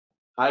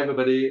Hi,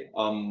 everybody.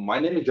 My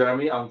name is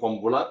Jeremy. I'm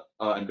from Bullard.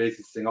 I'm based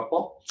in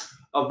Singapore.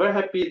 I'm very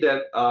happy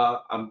that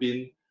I'm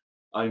being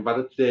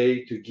invited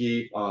today to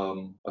give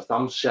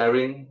some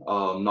sharing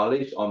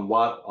knowledge on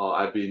what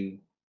I've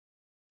been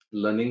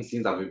learning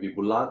since I've been with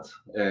Bullard.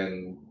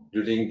 And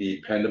during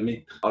the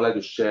pandemic, I'd like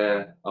to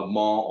share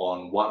more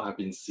on what I've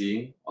been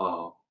seeing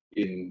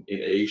in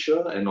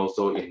Asia and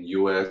also in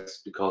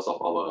US because of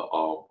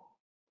our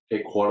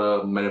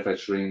headquarter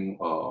manufacturing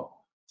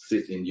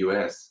sits in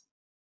US.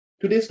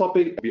 Today's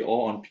topic will be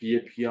all on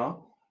PAPR.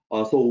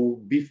 So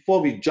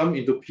before we jump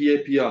into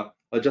PAPR,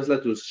 I'd just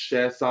like to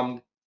share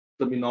some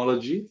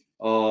terminology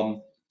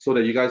so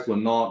that you guys will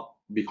not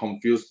be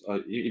confused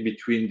in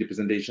between the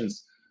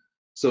presentations.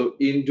 So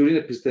during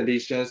the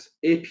presentations,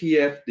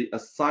 APF, the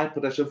assigned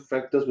protection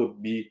factors, will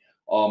be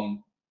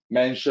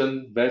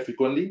mentioned very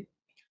frequently.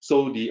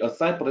 So the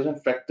assigned protection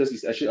factors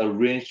is actually a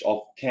range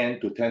of 10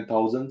 to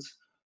 10,000,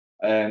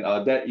 and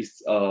that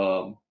is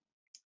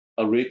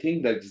a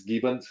rating that is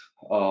given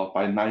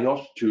by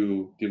NIOSH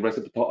to the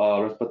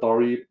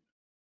respiratory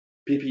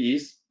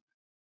PPEs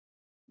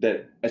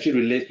that actually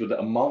relates to the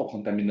amount of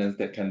contaminants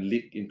that can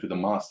leak into the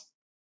mask.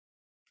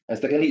 And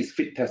secondly is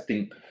fit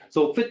testing.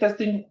 So fit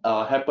testing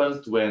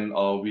happens when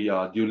we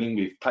are dealing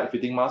with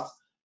tight-fitting masks,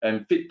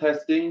 and fit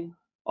testing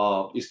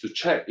is to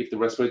check if the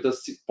respirator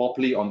sits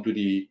properly onto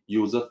the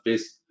user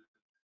face,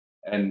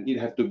 and it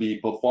has to be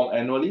performed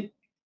annually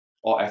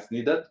or as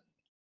needed.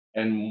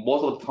 And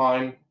most of the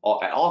time,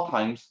 or at all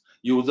times,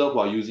 users who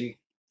are using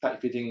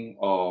tight-fitting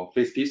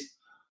face piece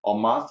or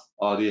mask,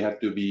 they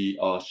have to be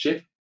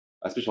shaved,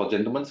 especially for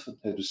gentlemen,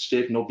 have to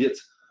shave, no beards.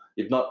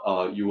 If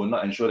not, you will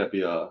not ensure that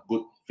be a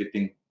good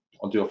fitting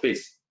onto your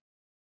face.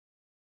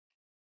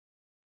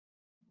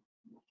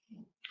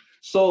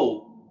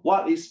 So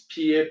what is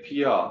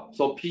PAPR?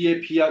 So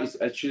PAPR is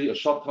actually a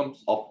short term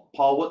of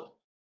powered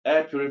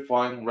air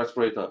purifying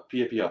respirator,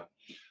 PAPR.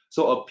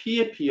 So a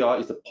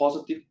PAPR is a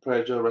positive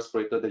pressure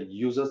respirator that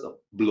uses a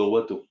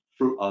blower to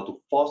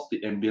force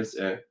the ambient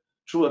air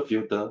through a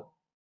filter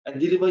and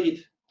deliver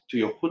it to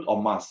your hood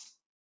or mask.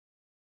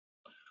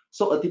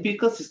 So a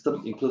typical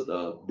system includes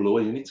a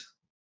blower unit,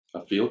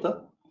 a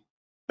filter,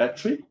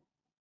 battery,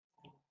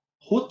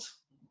 hood,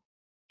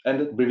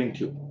 and a breathing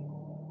tube.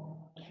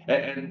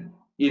 And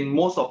in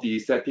most of the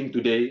setting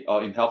today,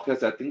 in healthcare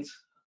settings,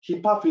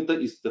 HEPA filter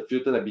is the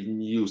filter that being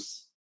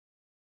used.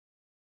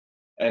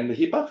 And the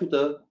HEPA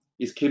filter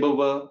is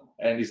capable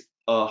and is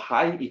a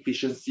high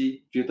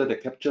efficiency filter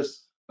that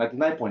captures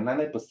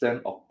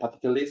 99.99% of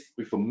particulates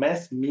with a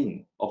mass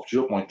mean of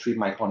 0.3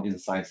 micron in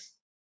size.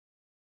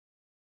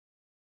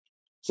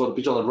 So the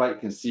picture on the right, you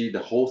can see the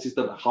whole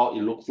system, how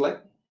it looks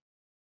like.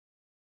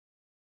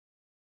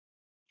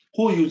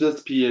 Who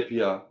uses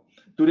PAPR?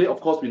 Today,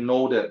 of course, we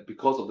know that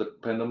because of the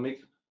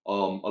pandemic, a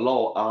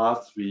lot of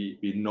us,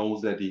 we know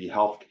that the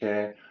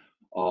healthcare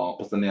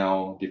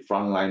personnel, the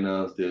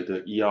frontliners,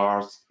 the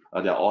ERs,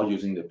 they're all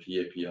using the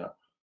PAPR.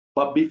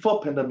 But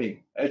before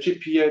pandemic, actually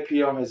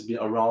PAPR has been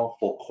around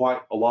for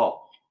quite a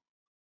while.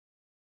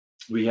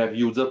 We have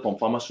users from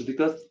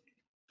pharmaceuticals,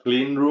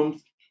 clean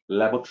rooms,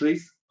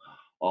 laboratories,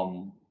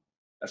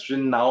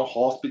 actually now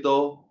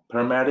hospital,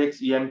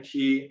 paramedics,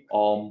 EMT,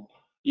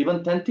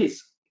 even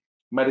dentists,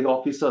 medical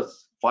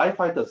officers,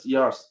 firefighters,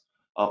 ERs,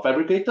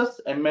 fabricators,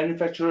 and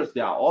manufacturers,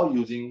 they are all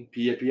using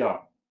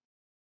PAPR.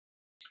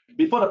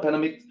 Before the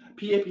pandemic,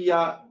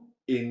 PAPR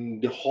in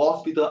the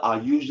hospital are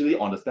usually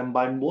on the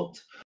standby mode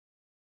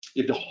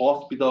if the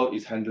hospital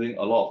is handling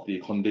a lot of the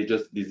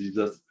contagious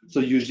diseases. So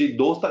usually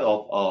those type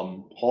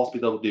of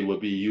hospital, they will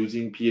be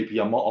using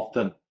PAPR more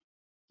often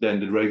than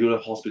the regular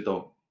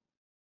hospital.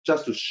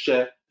 Just to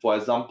share, for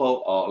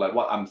example, like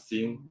what I'm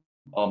seeing,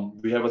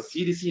 we have a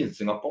CDC in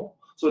Singapore.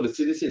 So the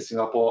CDC in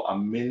Singapore are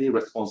mainly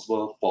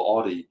responsible for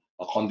all the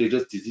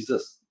contagious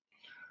diseases.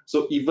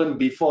 So even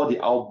before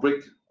the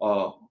outbreak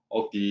of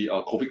the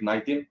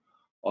COVID-19,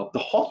 the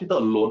hospital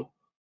alone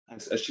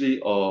has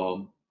actually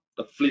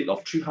a fleet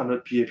of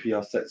 300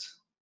 PAPR sets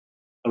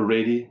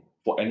already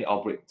for any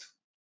outbreak.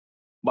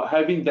 But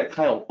having that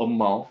kind of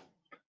amount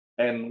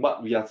and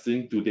what we are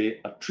seeing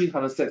today,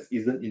 300 sets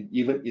isn't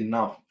even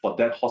enough for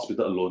that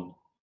hospital alone.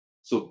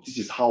 So this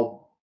is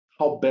how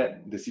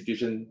bad the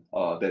situation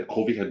that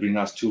COVID has bring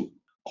us to.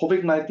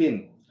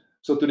 COVID-19.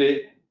 So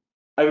today,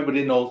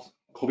 everybody knows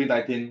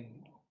COVID-19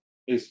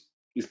 is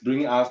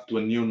bringing us to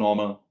a new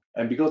normal.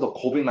 And because of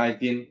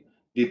COVID-19,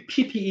 the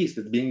PPEs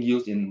that's being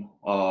used in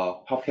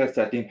healthcare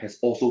setting has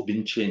also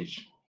been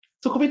changed.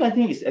 So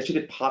COVID-19 is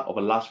actually part of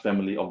a large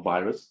family of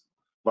viruses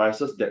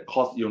that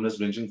cause illness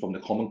ranging from the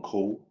common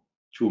cold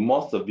to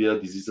more severe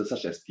diseases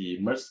such as the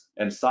MERS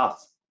and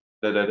SARS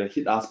that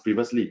hit us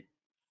previously.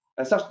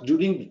 As such,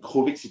 during the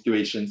COVID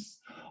situations,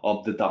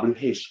 the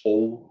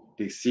WHO,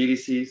 the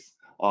CDC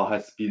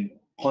has been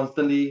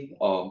constantly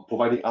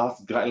providing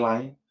us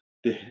guidelines.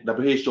 The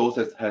WHO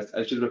has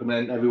actually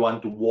recommended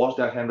everyone to wash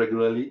their hands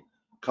regularly,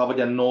 cover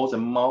their nose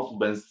and mouth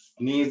when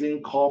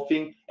sneezing,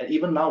 coughing, and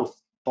even now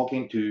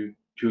talking to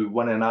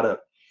one another.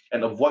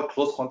 and avoid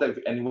close contact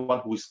with anyone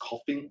who is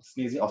coughing,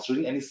 sneezing, or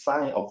showing any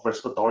sign of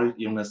respiratory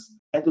illness.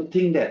 And to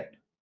think that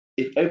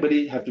if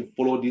everybody have to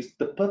follow this,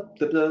 the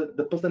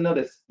personnel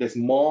that's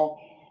more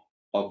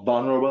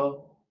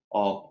vulnerable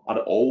are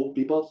the old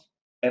people,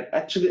 and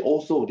actually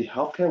also the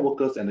healthcare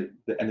workers and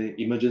the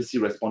emergency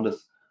responders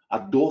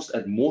are those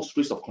at most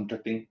risk of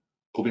contracting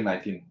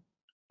COVID-19.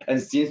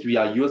 And since we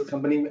are US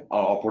company,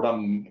 our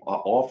product are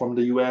all from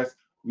the US,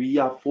 we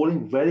are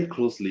following very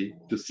closely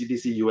to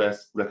CDC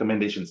US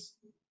recommendations.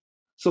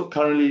 So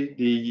currently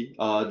the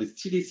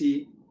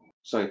CDC,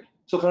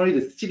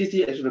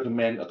 actually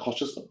recommend a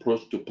cautious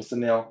approach to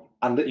personnel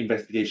under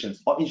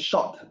investigations, or in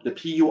short, the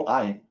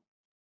PUI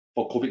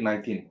for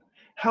COVID-19.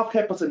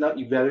 Healthcare personnel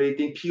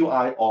evaluating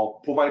PUI or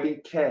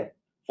providing care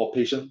for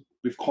patients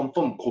with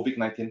confirmed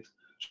COVID-19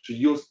 should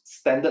use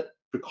standard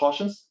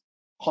precautions,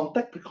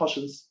 contact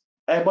precautions,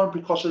 airborne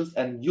precautions,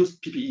 and use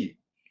PPE.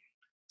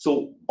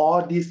 So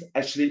all these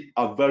actually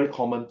are very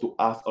common to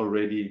us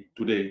already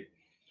today.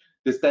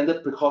 The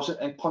standard precaution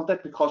and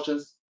contact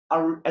precautions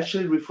are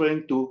actually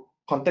referring to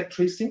contact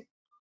tracing,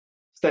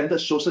 standard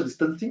social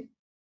distancing.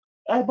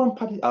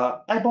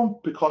 Airborne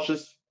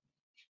precautions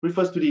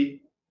refers to the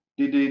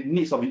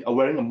needs of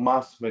wearing a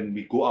mask when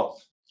we go out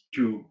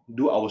to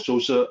do our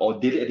social or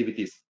daily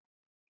activities.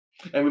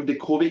 And with the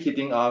COVID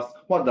hitting us,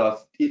 what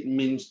does it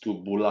mean to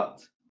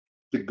Bullard?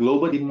 The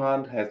global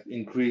demand has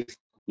increased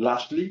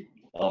largely.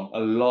 A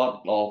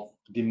lot of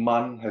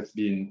demand has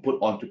been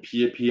put onto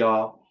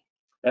PAPR,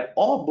 and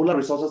all Bullard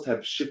resources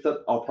have shifted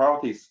our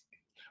priorities.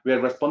 We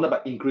have responded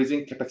by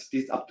increasing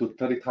capacities up to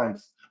 30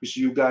 times, which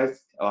you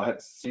guys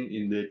had seen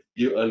in the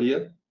video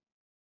earlier.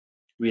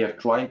 We are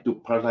trying to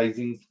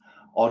prioritizing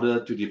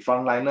order to the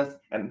frontliners,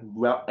 and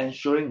we are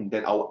ensuring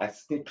that our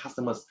existing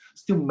customers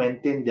still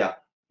maintain their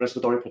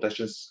respiratory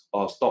protection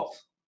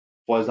stocks.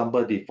 For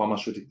example, the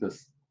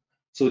pharmaceuticals.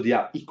 So they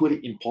are equally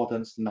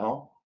important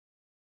now,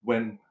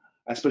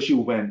 especially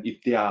when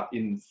if they are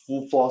in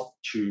full force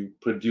to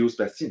produce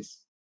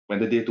vaccines when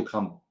the day to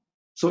come.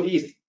 So it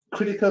is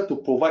critical to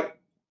provide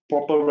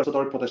proper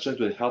respiratory protection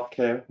to the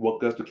healthcare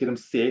workers to keep them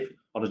safe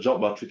on the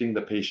job while treating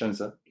the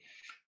patients.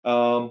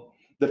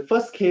 The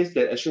first case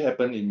that actually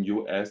happened in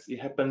US, it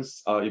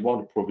happens in one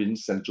of the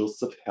province, St.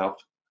 Joseph Health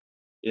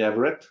in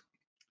Everett,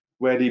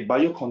 where the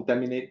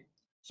biocontainment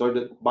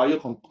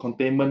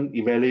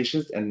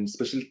evaluations and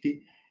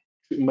specialty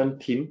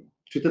treatment team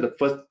treated the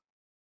first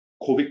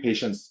COVID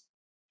patients.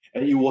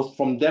 And it was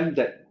from them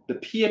that the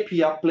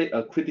PAPR played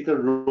a critical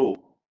role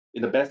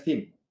in the best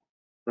team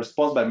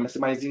response by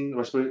maximizing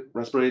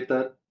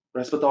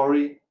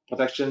respiratory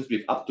protections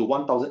with up to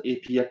 1,000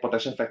 APF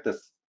protection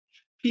factors.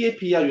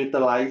 PAPR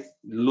utilize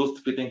loose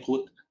fitting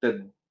hood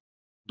that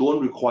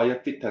don't require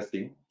fit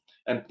testing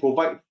and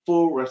provide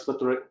full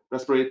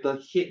respirator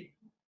head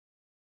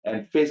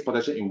and face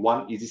protection in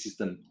one easy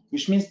system,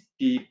 which means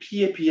the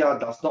PAPR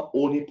does not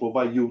only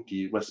provide you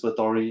the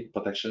respiratory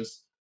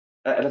protections,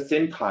 at the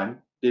same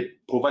time, they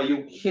provide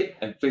you head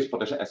and face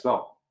protection as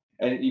well.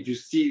 And if you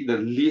see the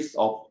list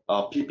of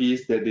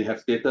PPEs that they have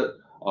stated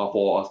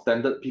for a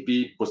standard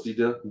PPE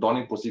procedure,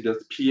 donning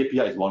procedures,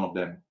 PAPR is one of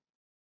them.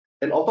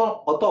 And on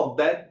top of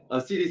that,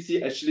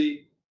 CDC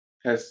actually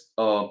has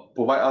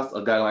provide us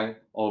a guideline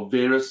of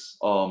various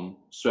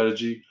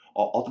strategy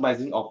or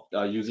optimizing of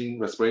using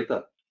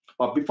respirator.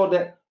 But before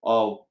that,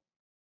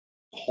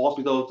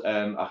 hospitals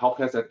and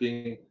healthcare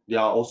setting, they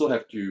also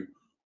have to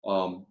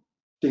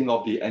think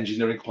of the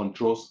engineering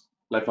controls,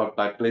 like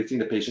by placing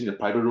the patient in a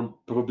private room,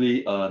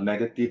 probably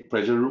negative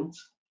pressure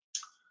rooms,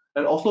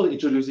 and also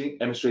introducing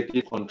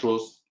administrative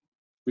controls,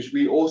 which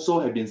we also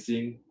have been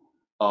seeing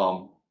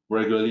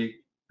regularly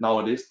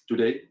nowadays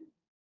today.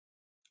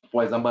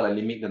 For example, I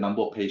limit the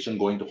number of patients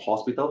going to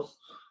hospitals,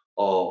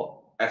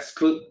 or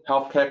exclude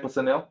healthcare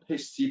personnel,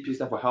 HCP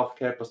stand for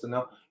healthcare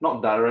personnel,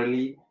 not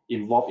directly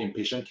involved in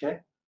patient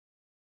care,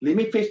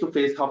 limit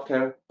face-to-face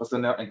healthcare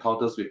personnel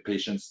encounters with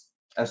patients,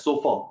 and so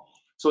forth.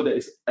 So there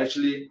is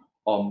actually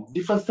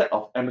different set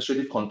of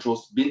administrative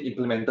controls being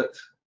implemented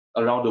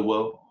around the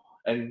world,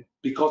 and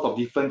because of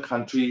different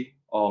country,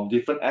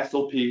 different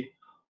SOP,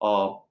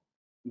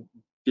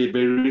 they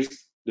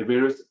varies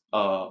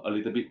a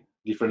little bit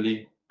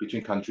differently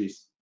between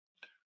countries.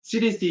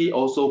 CDC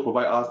also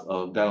provide us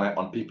a guideline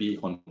on PPE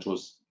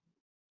controls.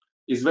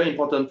 It's very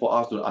important for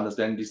us to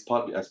understand this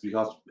part as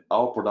because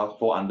our product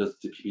fall under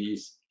the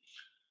PPEs.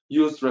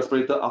 Use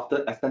respirator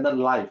after extended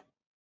life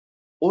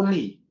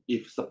only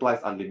if supplies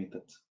are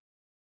limited,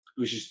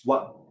 which is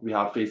what we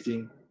are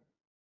facing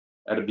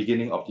at the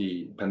beginning of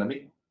the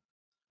pandemic.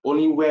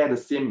 Only wear the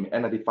same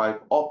N95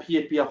 or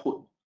PAPR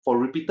hood for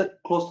repeated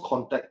close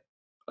contact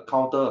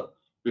encounter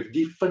with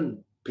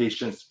different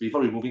patients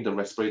before removing the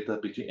respirator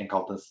between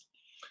encounters,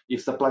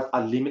 if supplies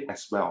are limited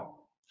as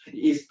well. It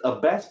is a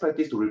best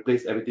practice to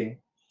replace everything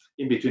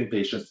in between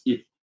patients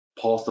if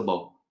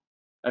possible.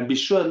 And be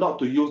sure not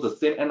to use the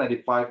same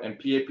N95 and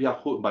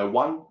PAPR hood by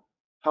one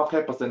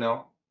healthcare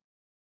personnel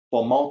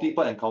for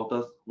multiple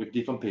encounters with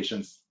different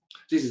patients.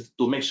 This is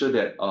to make sure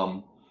that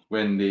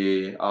when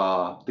they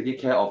are taking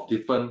care of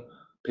different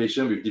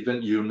patients with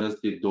different illness,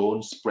 they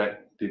don't spread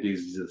the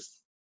diseases.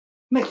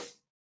 Next,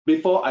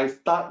 before I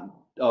start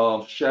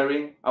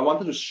sharing, I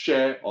wanted to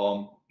share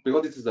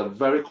because this is a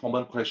very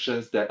common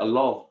questions that a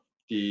lot of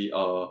the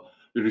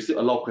we receive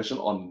a lot of questions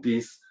on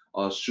this.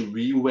 Should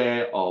we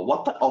wear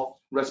what type of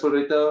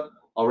respirator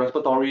or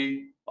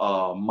respiratory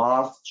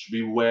mask should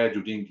we wear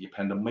during the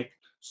pandemic?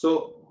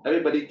 So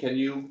everybody, can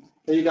you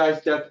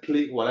guys just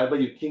click whatever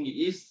you think it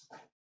is,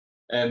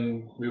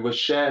 and we will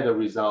share the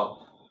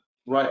result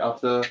right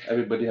after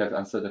everybody has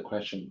answered the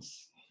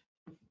questions.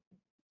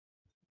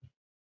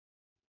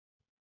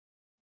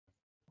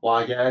 Well,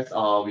 I guess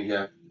we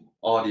have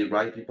all the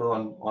right people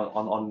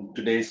on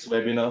today's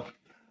webinar.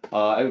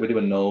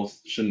 Everybody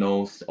should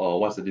knows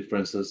what's the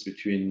differences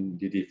between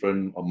the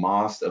different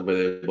masks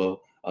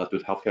available to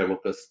healthcare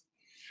workers.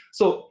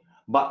 So,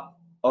 but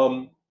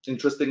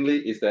interestingly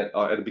is that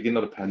at the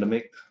beginning of the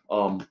pandemic,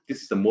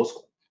 this is the most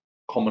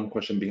common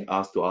question being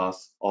asked to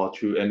us or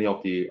to any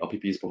of the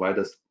PPE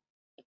providers.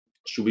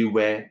 Should we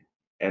wear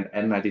an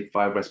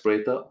N95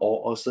 respirator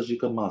or a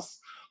surgical mask?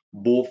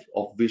 Both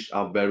of which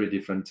are very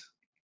different.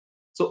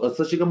 So a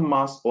surgical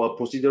mask or a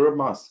procedural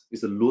mask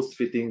is a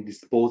loose-fitting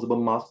disposable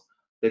mask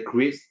that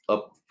creates a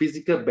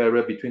physical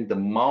barrier between the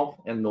mouth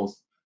and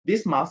nose.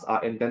 These masks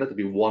are intended to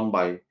be worn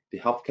by the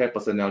healthcare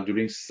personnel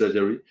during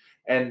surgery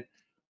and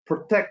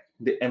protect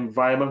the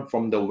environment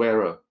from the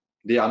wearer.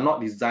 They are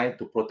not designed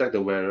to protect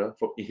the wearer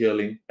from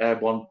inhaling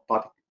airborne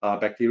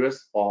bacteria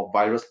or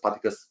virus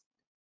particles.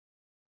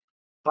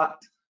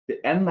 But the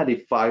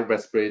N95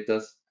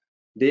 respirators,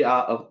 they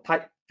are a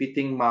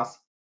tight-fitting mask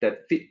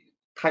that fit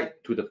tight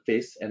to the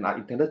face and are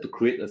intended to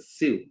create a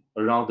seal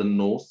around the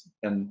nose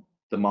and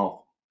the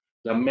mouth.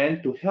 They are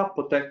meant to help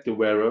protect the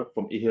wearer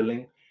from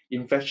inhaling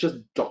infectious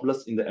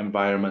droplets in the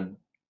environment.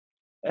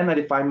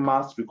 N95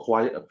 masks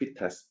require a fit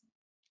test,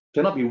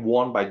 cannot be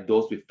worn by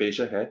those with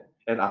facial hair,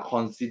 and are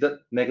considered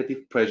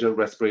negative pressure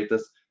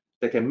respirators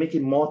that can make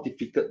it more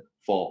difficult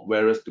for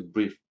wearers to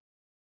breathe.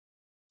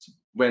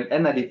 When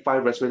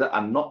N95 respirators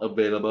are not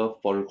available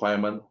for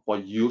requirement for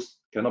use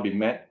cannot be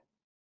met,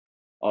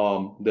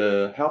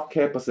 the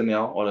healthcare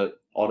personnel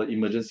or the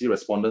emergency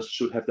responders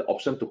should have the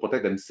option to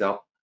protect themselves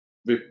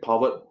with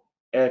powered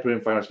air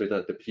purifying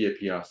respirator, the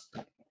PAPRs.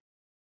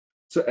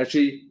 So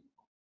actually,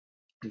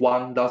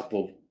 one does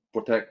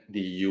protect the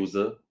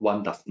user,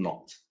 one does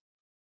not.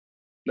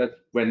 That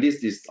when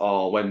this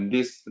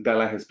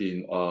guideline has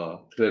been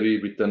clearly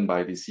written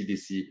by the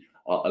CDC,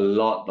 a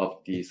lot of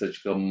the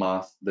surgical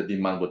masks, the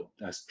demand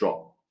has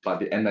dropped, but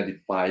the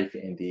N95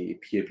 and the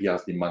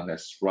PAPR's demand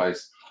has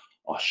rise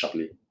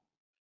sharply.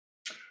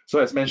 So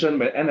as mentioned,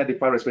 when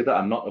N95 respirators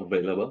are not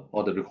available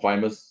or the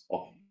requirements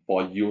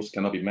for use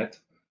cannot be met,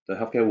 the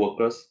healthcare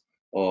workers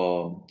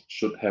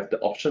should have the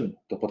option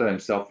to protect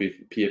themselves with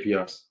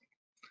PAPRs.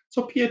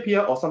 So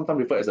PAPR, or sometimes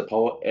referred as a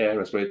power air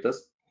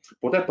respirators,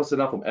 protect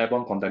personnel from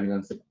airborne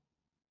contaminants.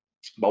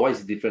 But what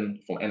is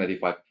different from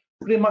N95?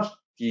 Pretty much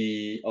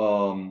the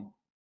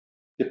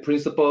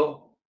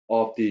principle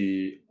of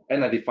the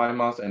N95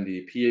 mask and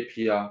the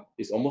PAPR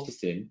is almost the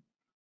same,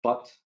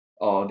 but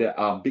there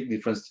are big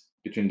differences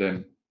between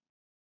them.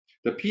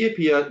 The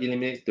PAPR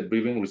eliminates the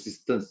breathing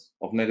resistance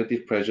of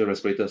negative pressure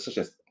respirators such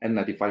as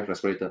N95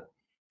 respirator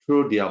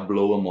through their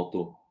blower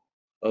motor.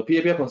 A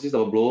PAPR consists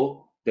of a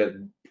blower that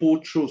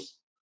pull through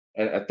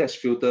and attach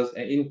filters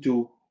and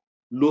into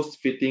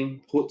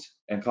loose-fitting hoods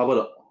and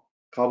cover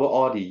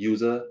all the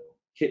user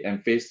head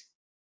and face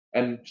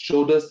and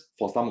shoulders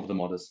for some of the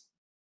models.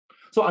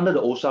 So under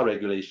the OSHA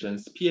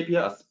regulations,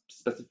 PAPR are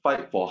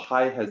specified for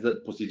high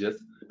hazard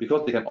procedures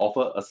because they can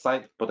offer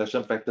assigned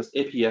protection factors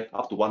APF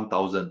up to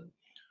 1000,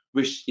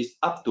 which is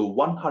up to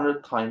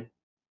 100 times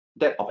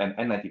that of an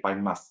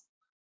N95 mask.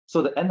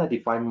 So the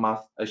N95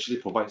 mask actually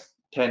provides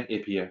 10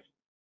 APF.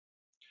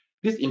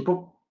 This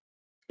improved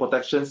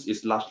protections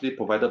is largely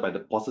provided by the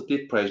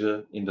positive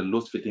pressure in the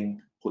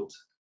loose-fitting hood.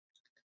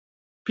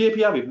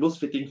 PAPR with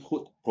loose-fitting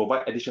hood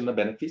provide additional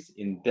benefits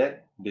in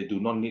that they do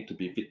not need to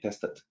be fit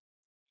tested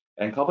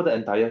and cover the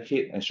entire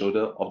head and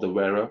shoulder of the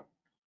wearer,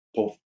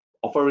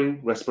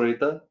 offering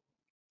respirator,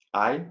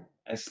 eye,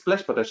 and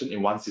splash protection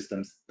in one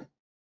system.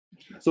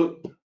 So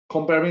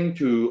comparing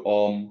to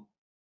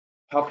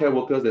healthcare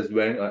workers that's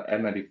wearing an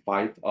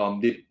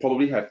N95, they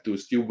probably have to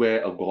still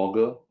wear a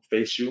goggle,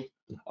 face shield,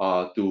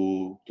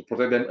 to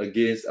protect them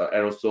against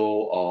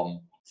aerosol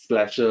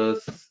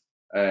splashes,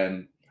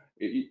 and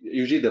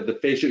usually the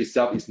face shield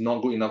itself is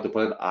not good enough to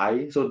protect the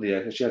eye, so they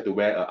actually have to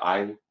wear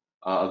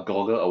a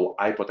goggle or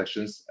eye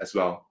protections as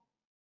well.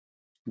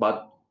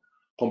 But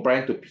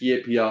comparing to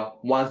PAPR,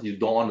 once you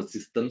don on the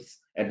systems,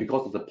 and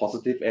because of the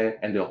positive air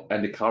and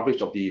the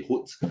coverage of the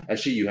hoods,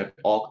 actually you have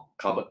all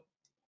covered,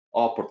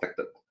 all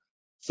protected.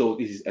 So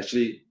this is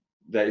actually,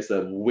 there is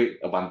a weight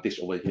advantage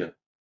over here.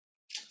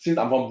 Since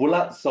I'm from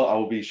Bullard, so I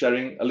will be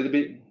sharing a little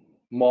bit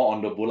more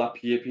on the Bullard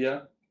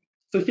PAPR.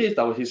 So here is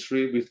our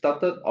history. We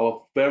started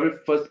our very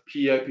first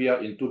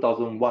PAPR in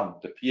 2001,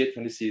 the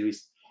PA20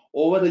 series.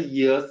 Over the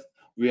years,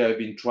 we have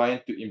been trying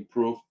to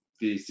improve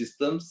the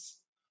systems,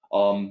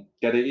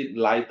 getting it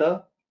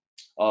lighter,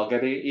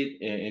 getting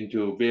it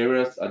into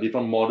various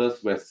different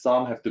models where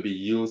some have to be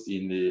used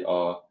in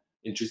the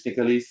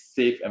intrinsically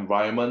safe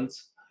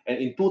environments. And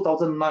in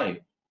 2009,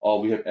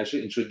 we have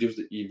actually introduced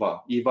the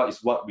EVA. EVA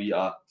is what we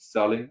are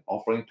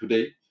offering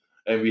today.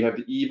 And we have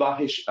the EVA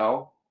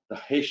HL. The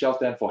HL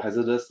stands for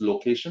hazardous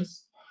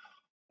locations.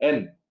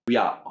 And we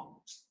are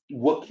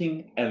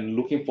working and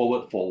looking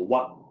forward for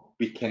what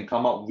we can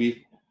come up with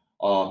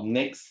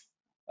next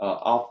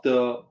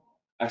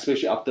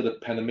especially after the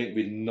pandemic.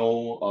 We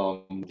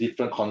know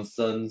different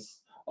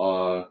concerns,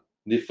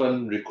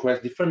 different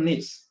requests, different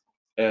needs,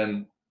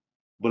 and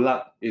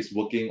Bullard is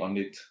working on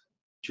it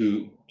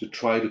to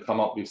try to come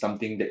up with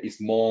something that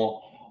is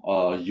more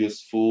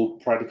useful,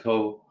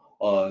 practical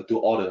to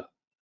all the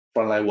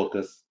frontline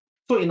workers.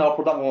 So in our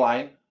product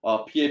line,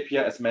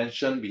 PAPR, as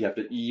mentioned, we have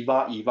the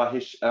EVA, EVA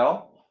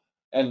HL,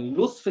 and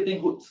loose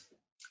fitting hoods.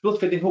 Loose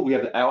fitting hood, we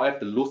have the LF,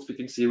 the loose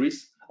fitting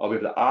series, we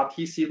have the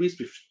RT series,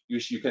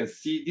 which you can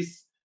see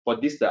this, for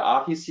this, the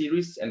RT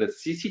series and the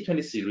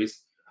CC20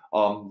 series,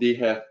 they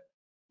have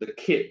the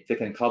cape that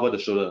can cover the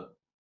shoulder.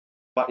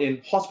 But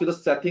in hospital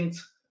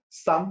settings,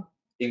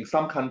 in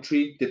some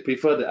country, they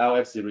prefer the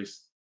LF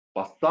series,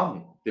 but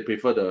some, they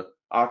prefer the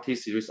RT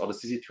series or the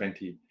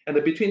CC20. And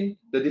the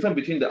difference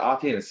between the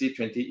RT and the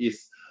CC20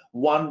 is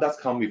one does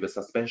come with the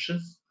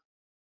suspensions,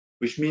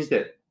 which means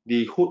that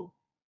the hood,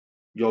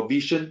 your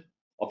vision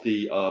of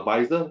the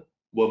visor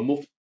will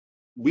move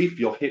with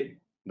your head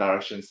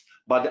directions.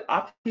 But the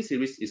RT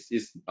series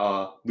is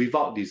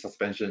without the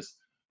suspensions,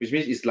 which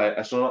means it's like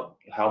astronaut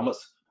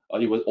helmets.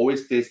 It will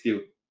always stay still.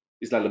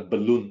 It's like a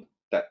balloon.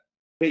 That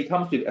it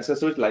comes with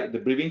accessories like the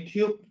breathing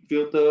tube,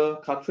 filter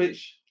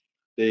cartridge,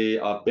 the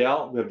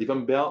belt. We have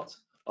different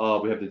belts.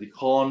 We have the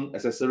decon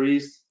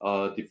accessories,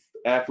 the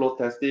airflow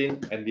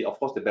testing, and of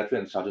course the battery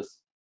and chargers.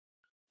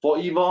 For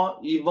EVA,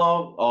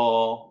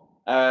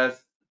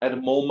 as at the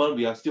moment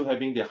we are still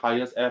having the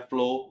highest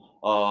airflow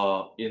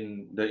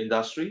in the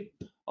industry.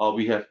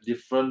 We have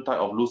different type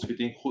of loose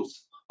fitting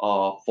hoods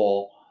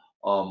for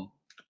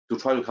to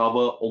try to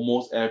cover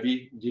almost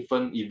every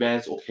different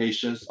events,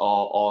 occasions,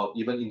 or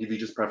even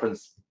individual's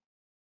preference.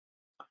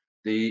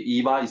 The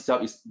EVA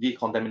itself is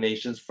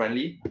decontamination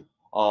friendly,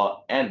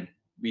 and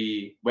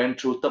we went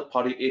through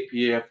third-party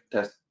APF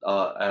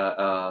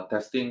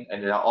testing,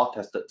 and they are all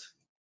tested.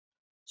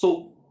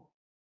 So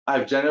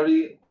I've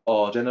generally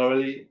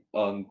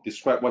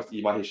described what's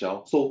EVA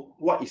HL. So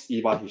what is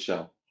EVA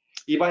HL?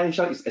 EVA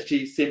HL is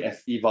actually same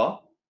as EVA,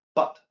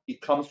 but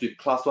it comes with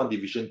Class 1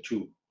 Division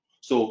 2.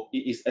 So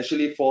it is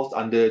actually falls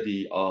under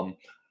the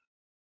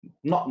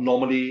not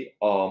normally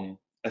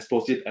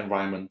explosive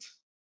environment.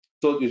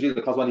 So usually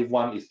the Class 1 Div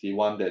 1 is the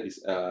one that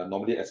is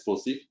normally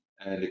explosive,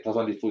 and the Class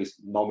 1 Div 2 is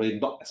normally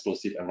not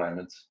explosive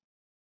environment.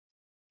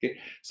 Okay,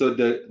 so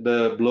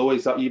the blower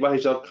itself, EVA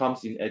HL,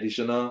 comes in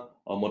additional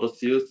motor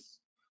seals,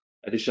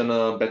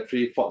 additional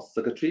battery fault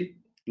circuitry,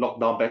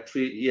 lockdown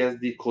battery,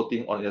 ESD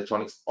coating on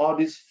electronics. All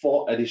these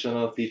 4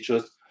 additional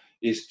features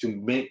is to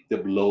make the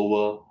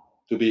blower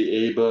to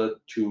be able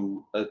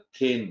to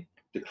attain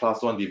the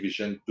Class 1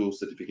 Division 2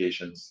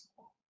 certifications.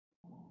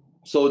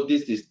 So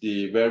this is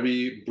the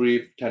very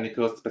brief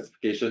technical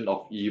specification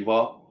of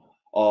EVA.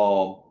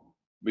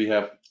 We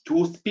have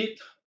 2-speed.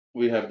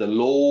 We have the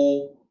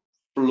low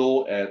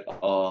flow at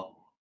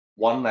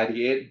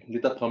 198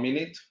 liter per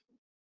minute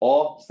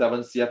or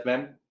 7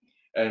 CFM,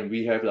 and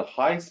we have the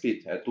high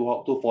speed at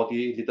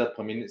 240 liter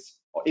per minute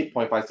or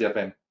 8.5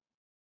 CFM.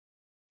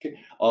 Okay.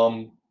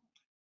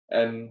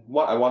 And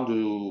what I want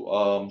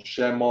to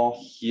share more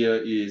here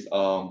is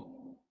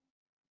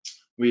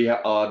we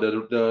have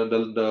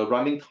the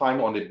running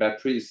time on the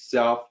battery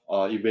itself.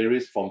 It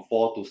varies from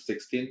 4 to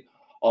 16.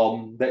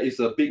 There is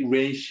a big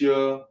range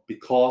here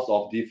because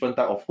of different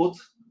type of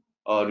hoods.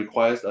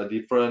 Requires a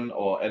different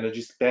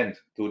energy spent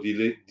to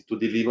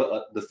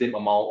deliver the same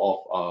amount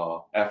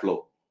of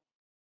airflow.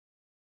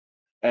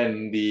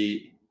 And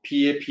the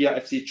PAPR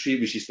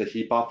FC3, which is the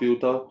HEPA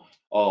filter,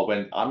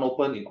 when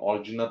unopened in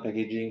original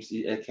packaging,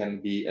 it can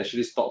be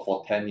actually stored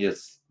for 10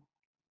 years.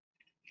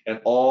 And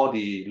all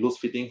the loose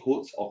fitting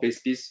hoods or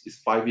facepiece is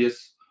 5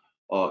 years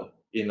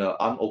in an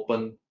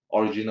unopened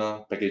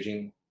original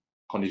packaging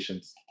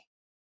conditions.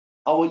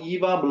 Our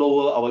EVA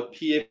blower, our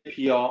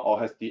PAPR,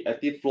 has the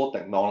active flow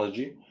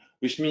technology,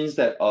 which means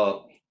that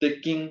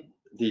taking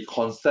the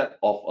concept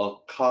of a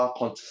car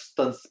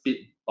constant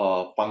speed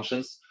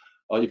functions.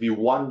 If you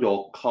want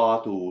your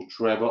car to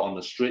travel on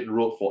a straight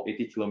road for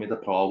 80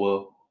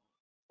 km/h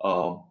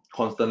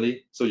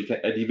constantly, so you can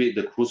activate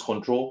the cruise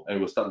control and it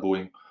will start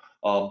going.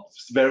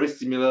 It's very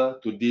similar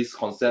to this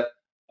concept.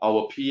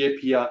 Our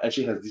PAPR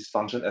actually has this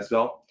function as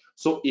well.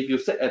 So if you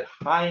set at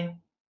high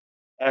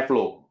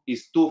airflow,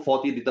 is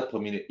 240 liter per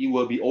minute, it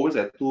will be always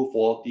at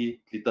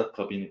 240 liter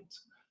per minute.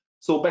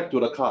 So back to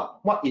the car.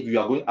 What if you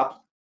are going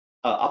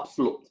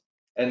upslope?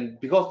 And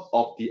because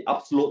of the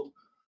upslope,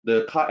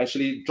 the car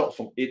actually drops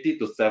from 80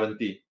 to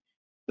 70.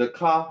 The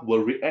car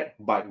will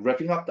react by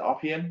revving up the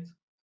RPM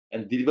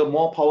and deliver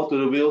more power to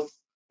the wheels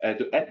and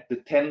to add the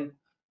 10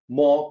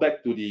 more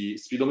back to the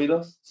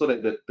speedometer so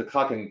that the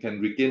car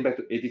can regain back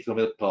to 80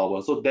 km per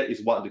hour. So that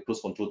is what the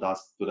cruise control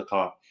does to the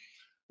car.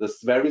 The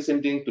very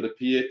same thing to the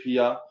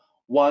PAPR.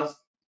 Once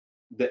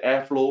the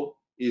airflow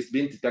is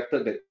being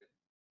detected that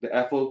the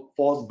airflow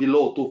falls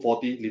below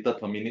 240 liter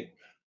per minute,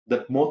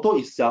 the motor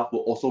itself will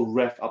also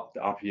rev up the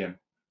RPM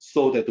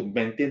so that to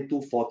maintain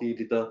 240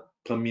 liter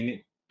per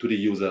minute to the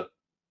user.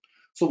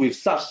 So with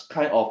such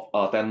kind of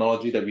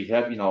technology that we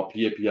have in our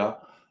PAPR,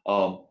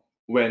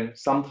 when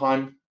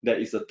sometimes there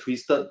is a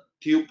twisted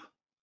tube,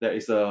 there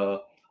is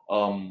a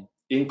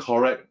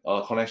incorrect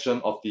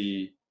connection of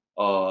the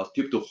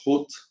tube to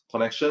hood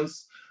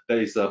connections,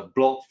 there is a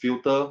blocked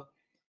filter,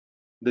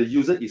 the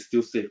user is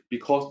still safe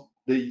because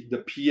the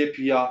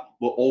PAPR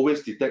will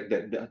always detect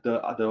that the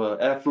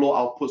airflow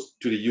outputs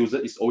to the user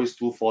is always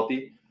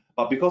 240.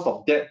 But because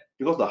of that,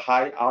 because the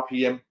high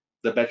RPM,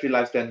 the battery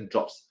lifespan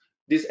drops.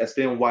 This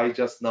explains why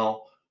just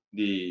now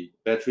the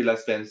battery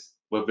lifespans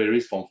will vary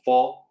from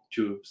 4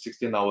 to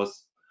 16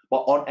 hours.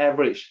 But on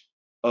average,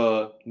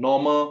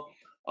 normal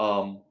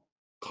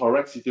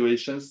correct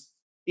situations,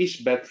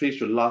 each battery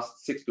should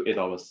last 6 to 8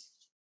 hours.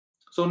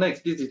 So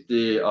next, this is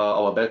the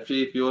our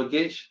battery fuel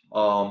gauge.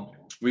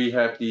 We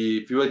have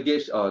the fuel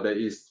gauge that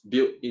is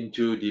built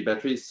into the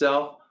battery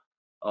itself.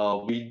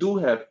 We do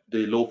have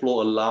the low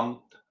flow alarm.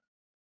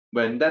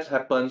 When that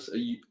happens,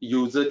 a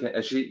user can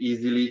actually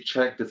easily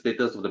check the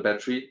status of the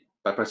battery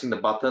by pressing the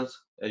buttons,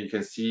 and you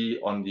can see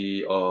on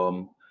the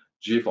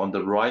GIF on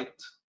the right.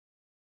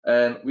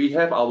 And we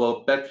have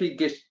our battery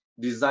gauge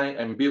designed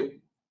and built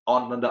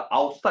on the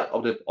outside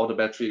of the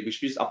battery,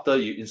 which means after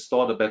you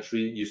install the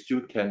battery, you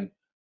still can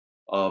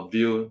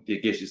view the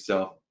gauge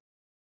itself,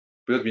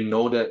 because we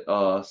know that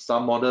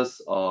some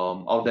models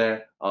out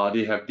there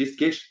they have this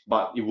gauge,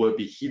 but it will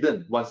be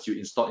hidden once you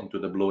install into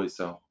the blower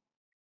itself.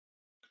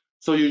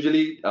 So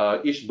usually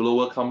each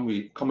blower come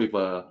with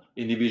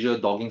individual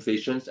docking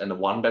stations and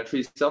one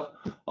battery itself.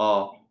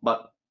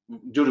 But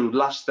due to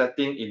large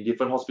setting in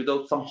different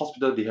hospitals, some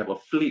hospitals they have a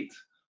fleet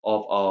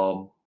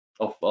of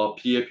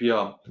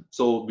PAPR.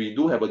 So we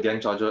do have a gang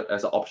charger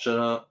as an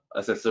optional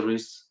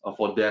accessories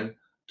for them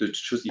to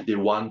choose if they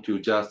want to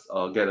just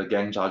get a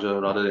gang charger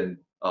rather than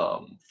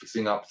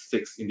fixing up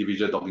 6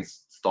 individual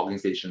docking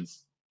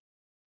stations.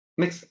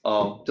 Next,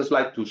 just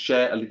like to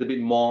share a little bit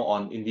more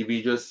on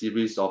individual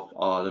series of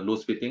the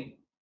loose fitting.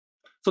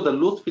 So the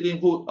loose fitting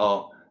hood,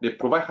 they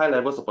provide high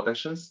levels of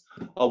protections.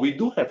 We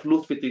do have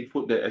loose fitting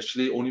hood that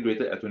actually only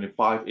rated at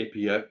 25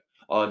 APF.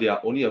 There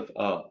are only a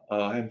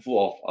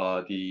handful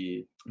of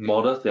the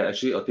models that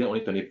actually attain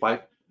only 25,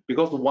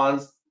 because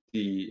once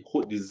the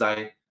hood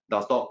design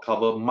does not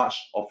cover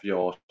much of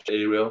your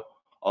area,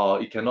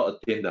 it cannot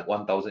attain the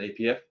 1000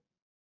 APF.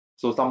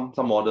 So some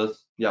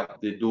models, yeah,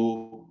 they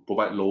do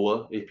provide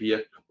lower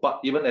APF, but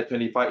even at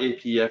 25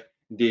 APF,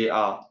 they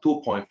are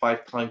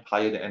 2.5 times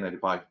higher than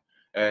N95,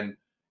 and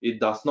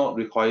it does not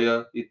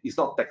require, it's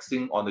not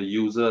taxing on the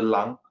user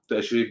lung to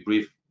actually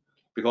breathe,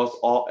 because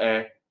all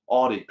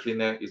the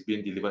clean air is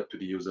being delivered to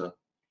the user,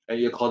 and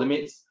it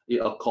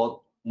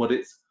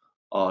accommodates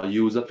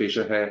user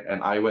facial hair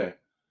and eyewear,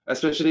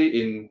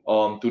 especially in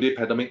today's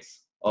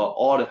pandemics.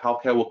 All the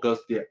healthcare workers,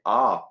 they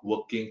are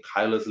working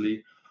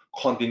tirelessly,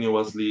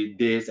 continuously,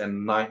 days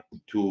and night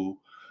to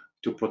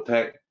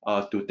protect,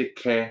 to take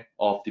care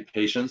of the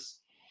patients,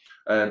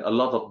 and a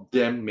lot of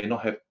them may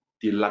not have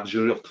the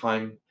luxury of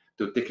time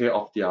to take care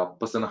of their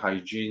personal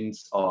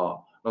hygienes,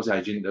 or not say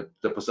hygiene,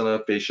 the personal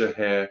facial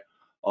hair.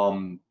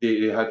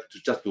 They have to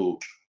just to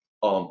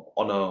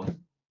on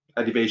a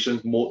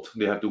elevation mode,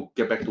 they have to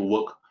get back to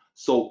work.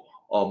 So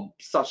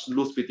such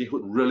loose fitting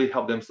hood really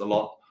help them a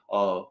lot,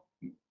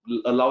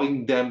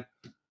 allowing them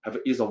have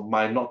ease of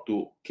mind not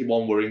to keep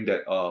on worrying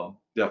that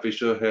their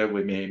facial hair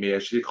may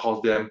actually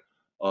cause them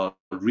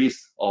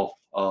risk of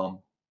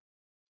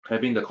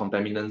having the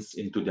contaminants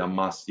into their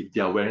mask if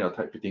they are wearing a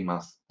tight fitting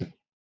mask.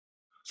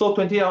 So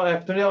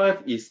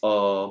 20LF is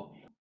our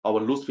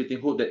loose fitting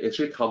hood that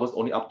actually covers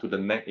only up to the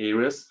neck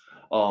areas.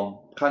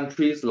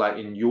 Countries like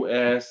in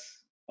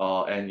US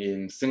and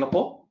in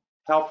Singapore,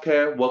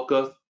 healthcare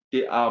workers,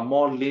 they are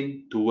more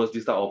lean towards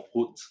this type of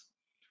hoods.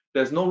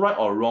 There's no right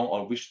or wrong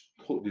on which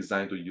hood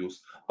design to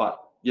use, but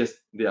yes,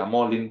 they are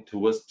more lean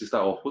towards this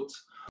type of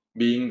hoods,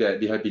 being that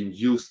they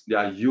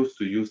are used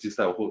to use this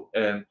type of hood.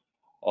 And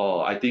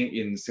I think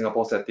in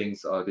Singapore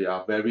settings, they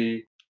are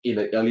very, in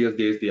the earliest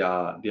days, they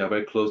are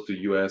very close to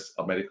US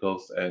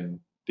medicals, and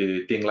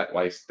they think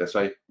likewise. That's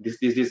why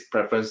this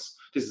preference,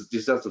 this is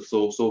just a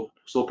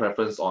so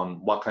preference on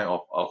what kind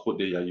of hood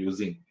they are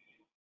using.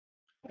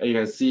 And you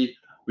can see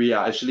we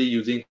are actually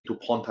using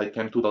DuPont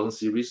Titanium 2000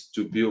 series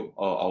to build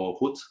our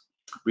hoods.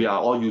 We are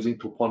all using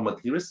DuPont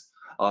materials.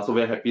 So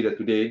we're happy that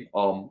today,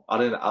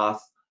 other than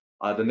us,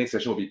 the next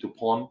session will be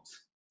DuPont.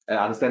 And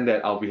I understand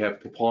that we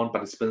have DuPont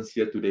participants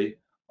here today.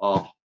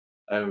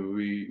 And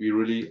we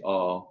really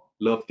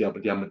love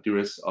their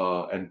materials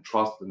and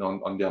trust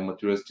on their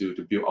materials to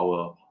build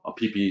our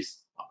PPs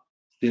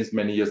since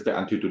many years back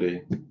until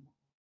today.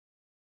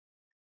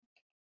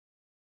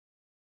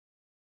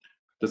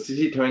 The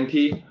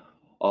CC20,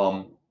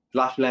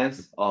 large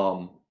lens,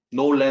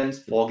 no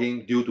lens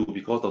fogging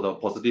because of the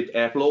positive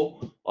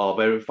airflow,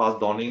 very fast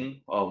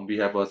dawning. We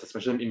have a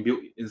suspension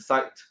inbuilt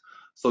inside.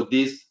 So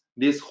this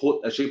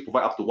hood actually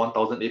provide up to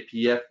 1000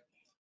 APF.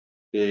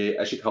 They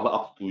actually cover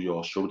up to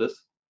your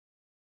shoulders.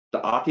 The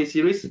RT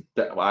series,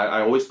 that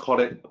I always call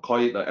it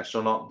the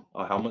astronaut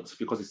helmets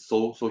because it's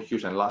so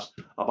huge and large.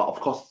 But of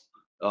course,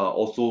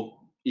 also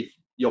if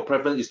your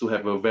preference is to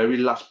have a very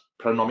large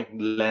panoramic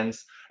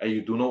lens and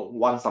you do not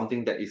want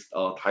something that is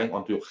tying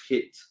onto your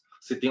head,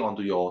 sitting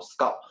onto your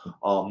scalp,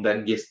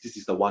 then yes, this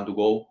is the one to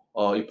go.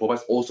 It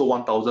provides also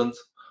 1000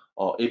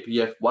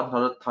 APF,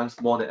 100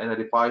 times more than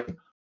N95.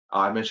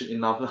 I mentioned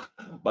enough,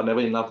 but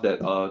never enough that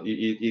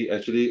it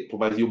actually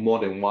provides you more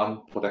than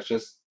one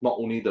protections, not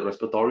only the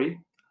respiratory,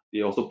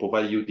 they also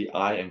provide you the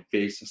eye and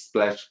face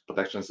splash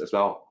protections as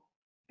well.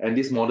 And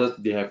these models,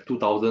 they have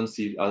 2000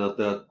 series,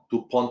 the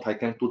DuPont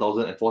Titan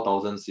 2000 and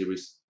 4000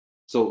 series.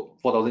 So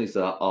 4000 is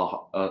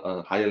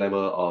a higher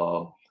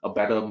level, a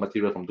better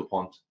material from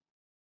DuPont.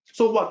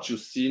 So what you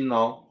see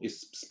now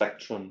is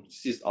Spectrum.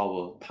 This is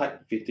our tight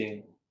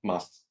fitting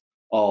mask.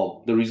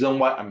 The reason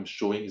why I'm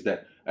showing is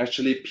that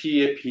actually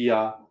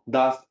PAPR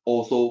does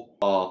also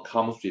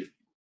comes with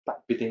tight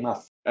fitting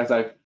mask. As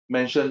I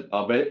mentioned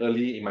very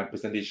early in my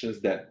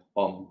presentations that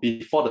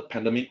before the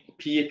pandemic,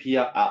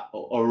 PAPR are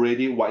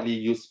already widely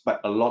used by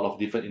a lot of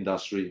different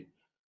industry.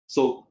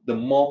 So the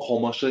more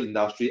commercial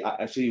industry are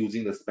actually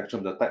using the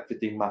Spectrum, the tight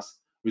fitting mask.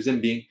 Reason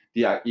being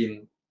they are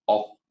in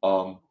of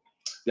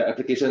their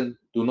application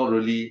do not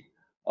really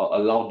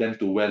allow them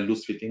to wear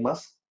loose fitting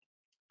masks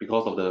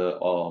because of the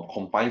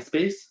confined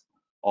space,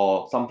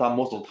 or sometimes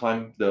most of the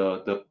time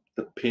the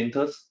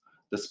painters,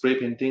 the spray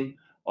painting,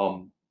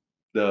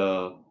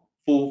 the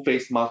full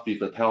face mask with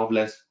the tail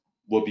lens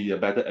will be a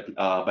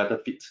better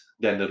fit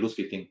than the loose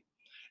fitting.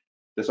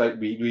 That's why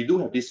we do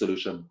have this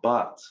solution,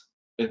 but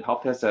in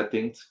healthcare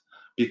settings,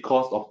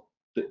 because of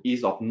the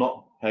ease of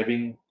not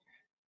having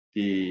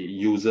the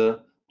user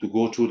to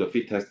go through the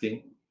fit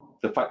testing,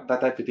 the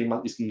tight fitting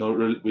mask is not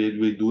really,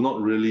 we do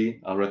not really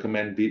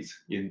recommend this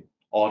in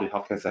all the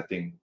healthcare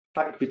setting.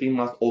 Tight fitting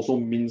mask also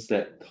means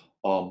that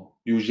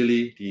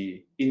usually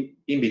the in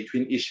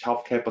between each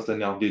healthcare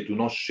personnel, they do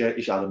not share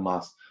each other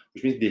mask,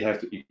 which means they have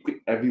to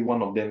equip every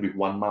one of them with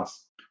one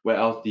mask.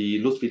 Whereas the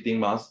loose fitting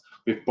mask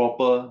with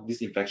proper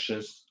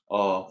disinfections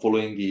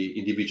following the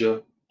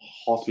individual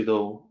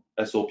hospital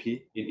SOP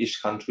in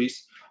each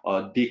countries,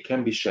 they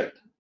can be shared.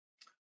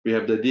 We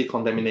have the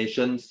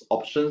decontaminations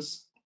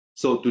options.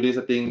 So today's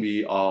a thing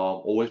we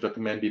always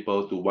recommend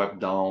people to wipe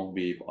down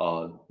with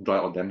dry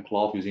or damp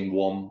cloth using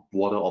warm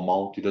water or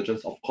mild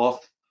detergents. Of course,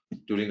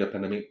 during the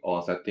pandemic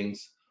or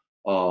settings,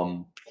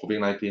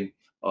 COVID-19,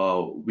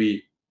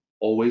 we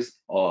always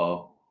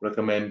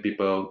recommend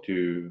people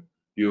to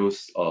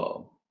use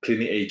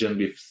cleaning agent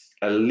with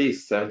at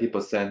least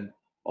 70%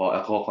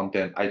 alcohol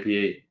content,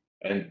 IPA,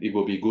 and it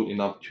will be good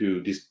enough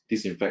to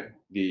disinfect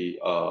the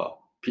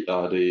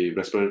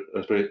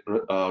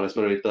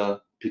respirator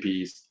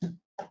PPEs.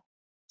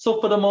 So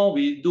furthermore,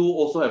 we do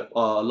also have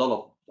a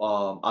lot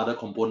of other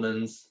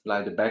components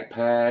like the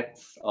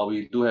backpacks.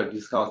 We do have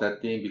this kind of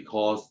setting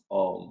because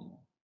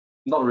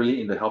not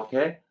really in the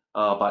healthcare,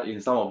 but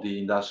in some of the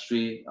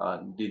industry,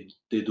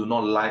 they do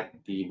not like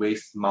the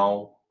waist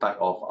mount type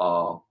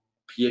of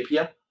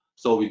PAPR.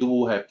 So we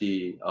do have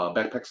the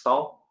backpack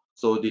style,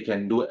 so they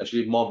can do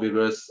actually more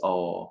vigorous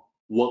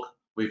work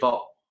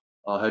without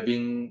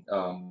having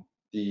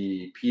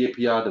the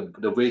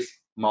PAPR, the waist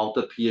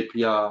mounted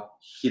PAPR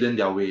hidden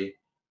their way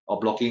or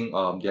blocking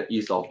their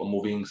ease of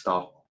moving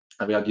stuff.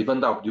 And we have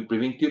different type of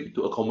breathing tube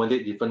to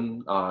accommodate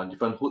different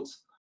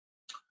hoods.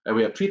 And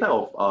we have three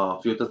types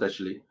of filters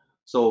actually.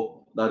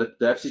 So the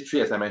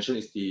FC3, as I mentioned,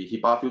 is the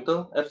HEPA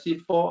filter.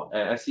 FC4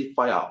 and FC5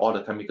 are all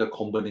the chemical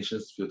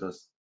combinations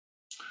filters.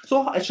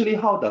 So actually,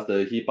 how does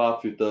the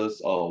HEPA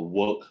filters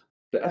work?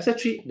 The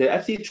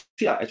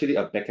FC3 are actually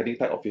a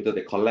mechanical type of filter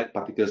that collect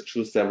particles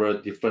through several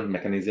different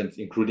mechanisms,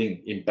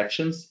 including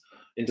impactions,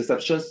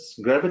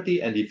 interceptions,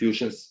 gravity, and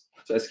diffusions.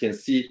 So as you can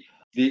see,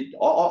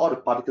 all the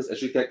particles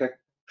actually get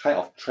kind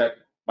of trapped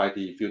by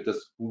the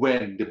filters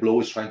when the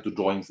blower is trying to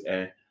draw in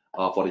air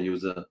for the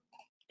user.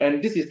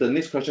 And this is the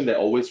next question that I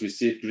always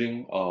receive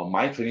during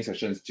my training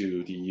sessions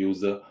to the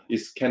user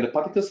is, can the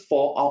particles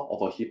fall out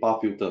of a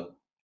HEPA filter?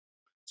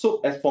 So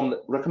as from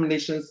the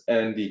recommendations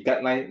and the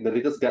guideline, the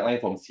latest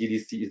guideline from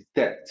CDC is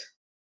that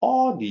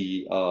all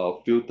the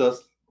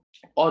filters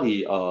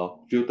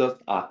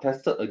are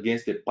tested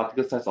against the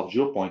particle size of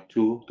 0.2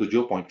 to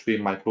 0.3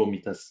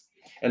 micrometers.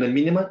 And the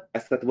minimum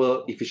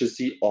acceptable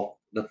efficiency of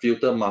the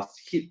filter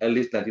must hit at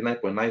least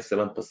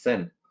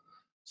 99.97%.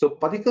 So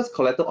particles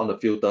collected on the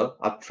filter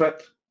are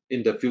trapped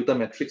in the filter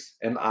matrix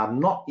and are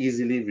not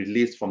easily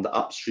released from the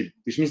upstream,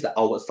 which means the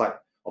outward side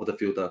of the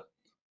filter.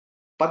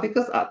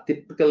 Particles are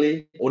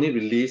typically only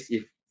released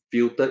if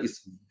filter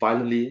is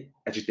violently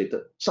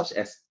agitated, such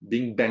as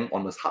being banged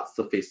on a hard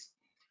surface.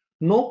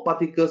 No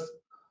particles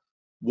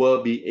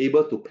will be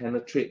able to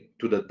penetrate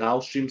to the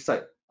downstream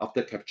side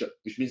after capture,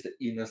 which means the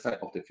inner side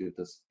of the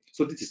filters.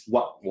 So this is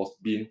what was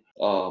being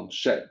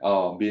shared,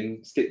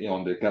 being stated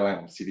on the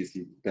guideline of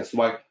CDC. That's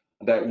why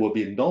there will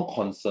be no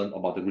concern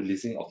about the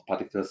releasing of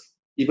particles,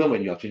 even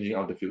when you are changing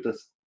out the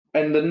filters.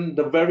 And then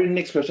the very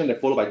next question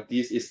that followed by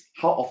this is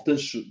how often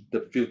should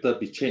the filter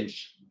be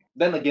changed?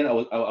 Then again, I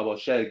will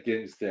share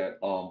again is that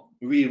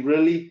we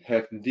really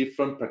have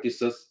different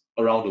practices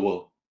around the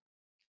world.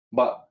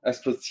 But as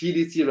per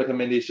CDC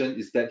recommendation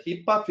is that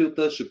HEPA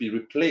filter should be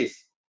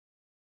replaced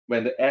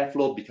when the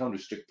airflow becomes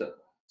restricted.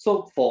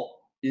 So for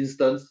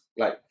instance,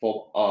 like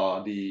for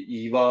the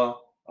EVA,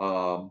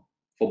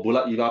 for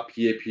Bullard EVA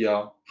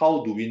PAPR,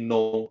 how do we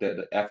know that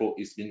the airflow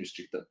is being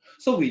restricted?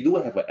 So we do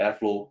have an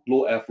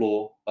low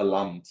airflow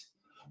alarm.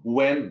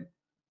 When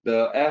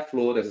the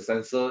airflow, there's a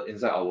sensor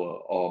inside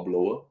our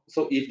blower.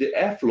 So if the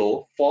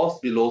airflow falls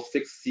below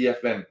 6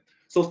 CFM,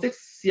 so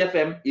 6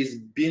 CFM is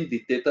being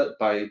dictated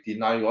by the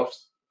NIOSH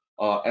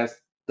as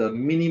the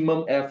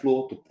minimum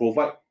airflow to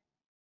provide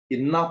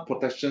enough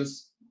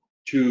protections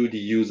to the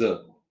user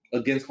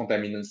against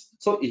contaminants.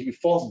 So if it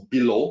falls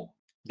below,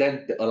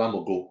 then the alarm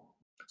will go.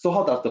 So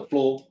how does the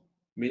flow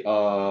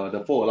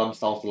alarm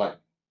sounds like?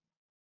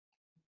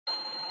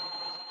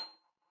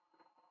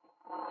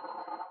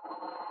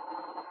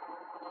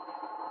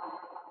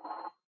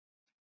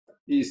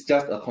 It's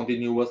just a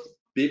continuous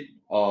beep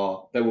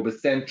that will be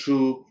sent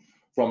through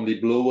from the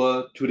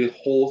blower to the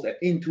hose and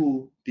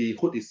into the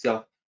hood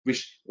itself,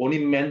 which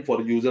only meant for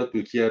the user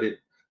to hear it.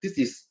 This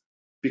is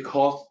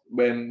because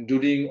when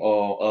during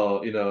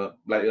in a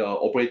like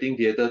operating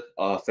theater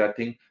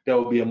setting, there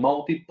will be a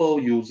multiple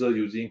user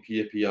using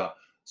PAPR.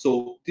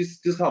 So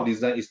this kind of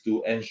design is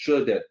to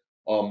ensure that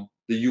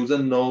the user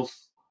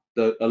knows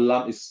the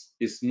alarm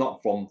is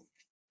not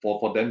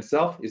for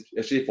themselves, it's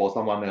actually for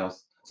someone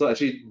else. So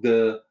actually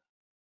the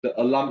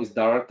alarm is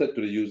directed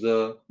to the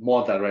user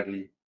more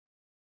directly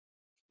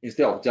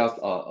instead of just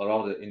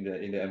around in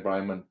the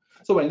environment.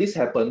 So when this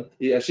happens,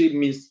 it actually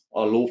means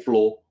a low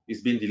flow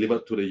is being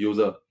delivered to the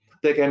user.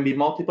 There can be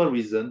multiple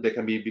reasons. There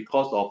can be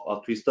because of a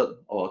twisted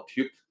or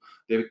tube.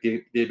 There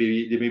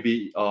may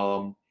be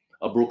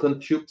a broken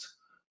tube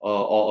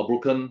or a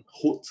broken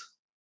hood.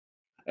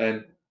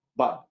 And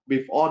but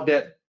with all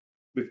that,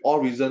 with all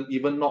reason,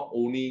 even not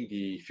only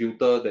the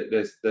filter that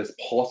there's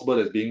possible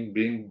that's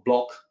being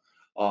blocked,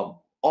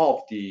 all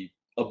of the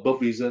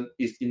above reason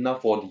is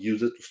enough for the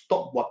user to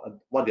stop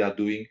what they are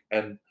doing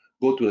and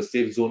go to a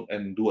safe zone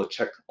and do a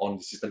check on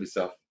the system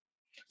itself.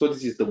 So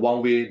this is the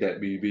one way that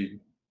we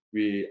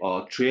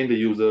train the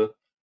user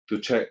to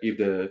check if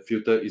the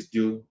filter is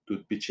due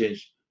to be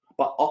changed.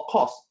 But of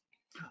course,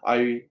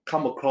 I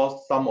come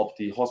across some of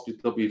the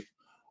hospital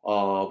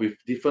with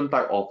different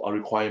type of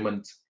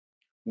requirements.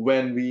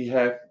 When we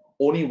have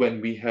only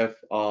when we have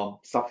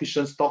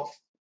sufficient stocks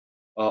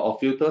of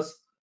filters,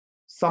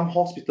 some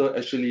hospital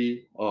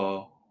actually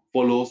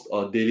follows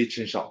a daily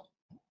change out.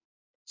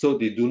 So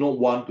they do not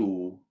want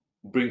to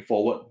bring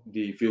forward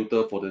the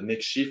filter for the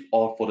next shift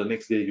or for the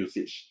next day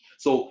usage.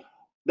 So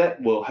that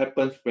will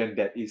happen when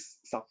there is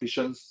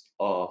sufficient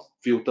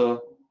filter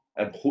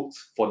and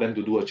hoods for them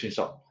to do a change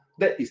out.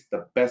 That is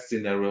the best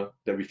scenario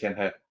that we can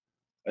have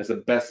as a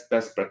best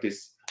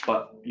practice.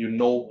 But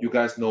you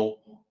guys know,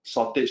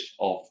 shortage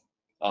of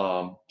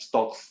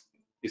stocks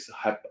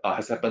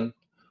has happened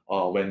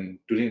when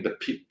during the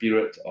peak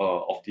period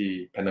of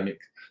the pandemic.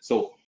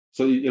 So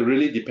it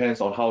really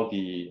depends on how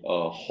the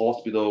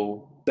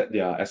hospital set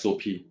their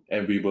SOP,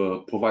 and we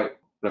will provide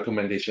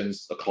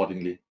recommendations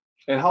accordingly.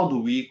 And how do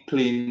we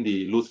clean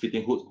the loose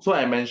fitting hood? So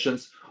I mentioned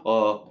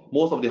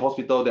most of the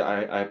hospital that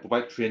I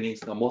provide trainings,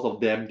 most of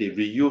them they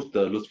reuse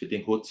the loose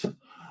fitting hoods.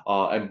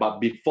 But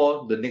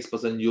before the next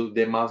person use,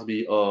 there must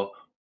be a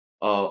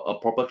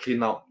proper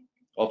clean out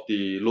of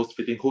the loose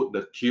fitting hood,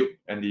 the tube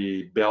and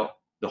the belt,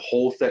 the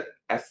whole set,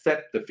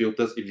 except the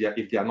filters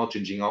if they are not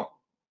changing out.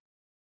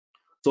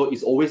 So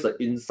it's always an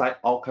inside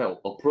out kind of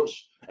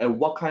approach, and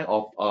what kind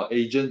of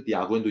agent they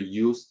are going to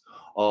use.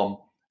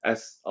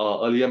 As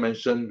earlier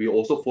mentioned, we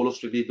also follow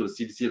strictly to the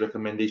CDC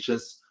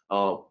recommendations.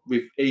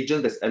 With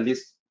agent that's at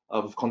least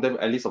with content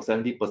at least of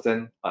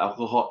 70%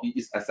 alcohol, it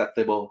is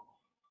acceptable.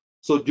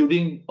 So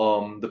during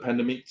the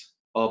pandemic,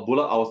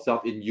 Bullard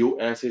ourselves in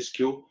US HQ,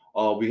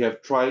 we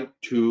have tried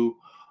to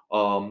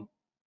um,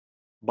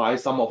 buy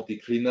some of the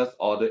cleaners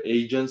or the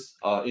agents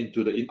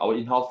into our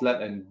in-house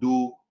lab and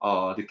do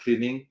the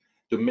cleaning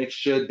to make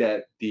sure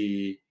that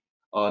the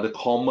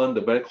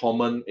very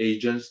common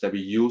agents that we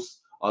use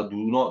do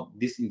not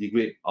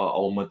disintegrate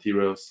our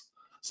materials.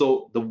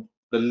 So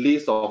the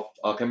list of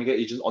chemical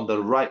agents on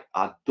the right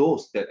are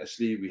those that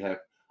actually we have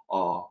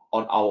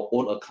on our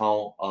own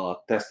account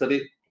tested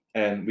it,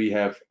 and we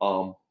have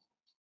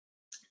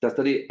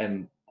tested it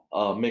and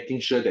making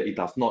sure that it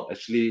does not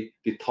actually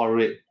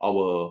deteriorate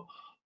our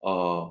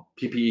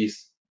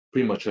PPEs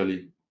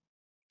prematurely.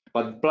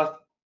 But plus,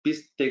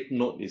 please take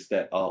note is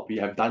that we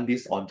have done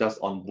this on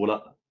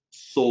Bullard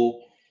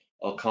sole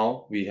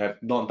account. We have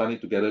not done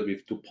it together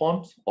with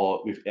DuPont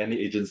or with any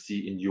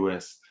agency in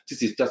US.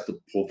 This is just to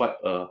provide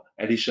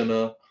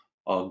additional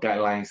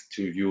guidelines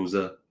to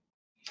user.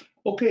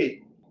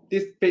 Okay,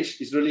 this page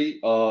is really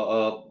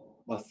a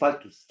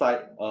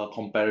side-to-side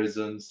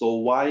comparison. So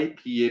why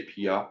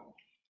PAPR?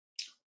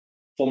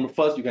 From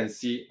first, you can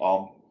see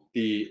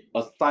the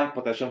assigned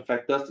protection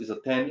factors is a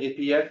 10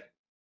 APF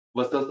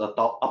versus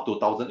up to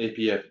 1000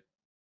 APF.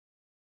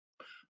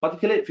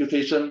 Particulate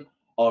filtration,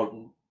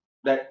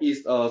 there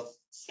is a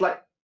slight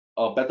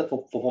better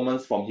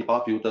performance from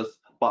HEPA filters,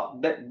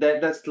 but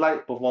that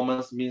slight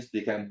performance means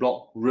they can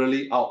block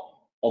really out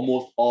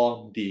almost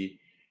all the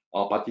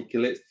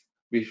particulates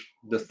with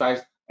the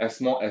size as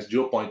small as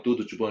 0.2 to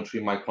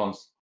 2.3 microns.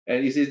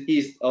 And it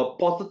is a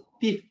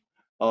positive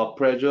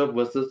pressure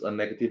versus a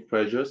negative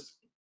pressures.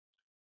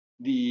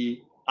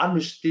 The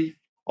unrestricted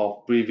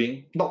of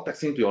breathing, not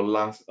taxing to your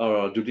lungs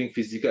during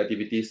physical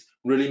activities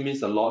really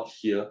means a lot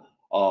here.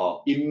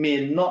 It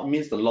may not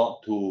mean a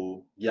lot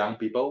to young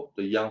people,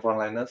 the young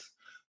frontliners,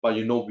 but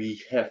you know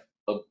we have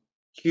a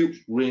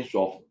huge range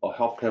of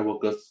healthcare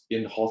workers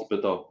in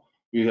hospital.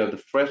 We have the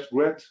fresh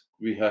grad,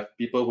 we have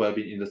people who have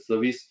been in the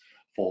service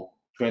for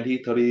 20,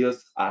 30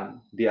 years,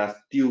 and they are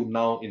still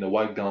now in a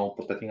white gown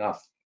protecting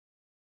us.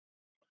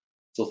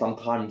 So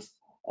sometimes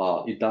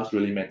it does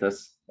really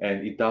matters,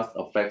 and it does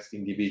affect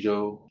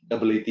individual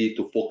ability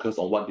to focus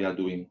on what they are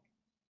doing.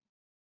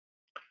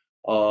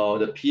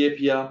 The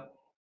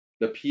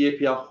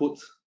PAPR hood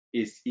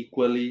is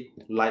equally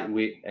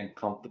lightweight and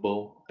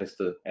comfortable as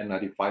the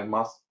N95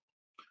 mask,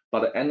 but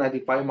the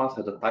N95 mask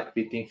has a tight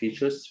fitting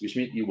features, which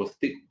means it will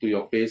stick to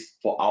your face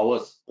for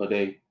hours per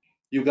day.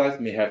 You guys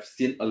may have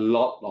seen a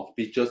lot of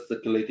pictures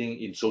circulating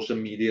in social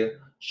media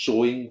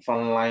showing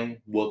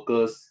frontline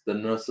workers, the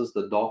nurses,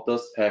 the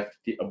doctors have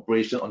the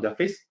abrasion on their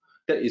face.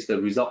 That is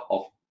the result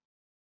of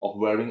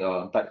wearing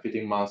a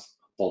tight-fitting mask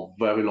for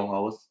very long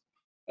hours.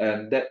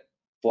 And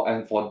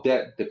for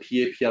that, the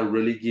PAPR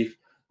really give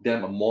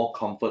them a more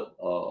comfort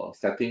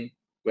setting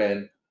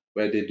when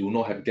where they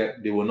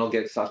will not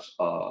get such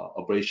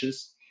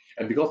abrasions.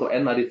 And because of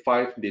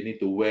N95, they need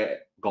to wear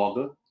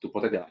goggle to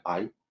protect their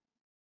eye,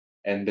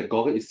 and the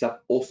goggle itself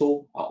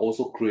are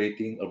also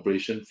creating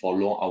abrasion for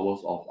long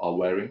hours of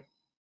wearing.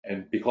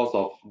 And because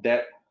of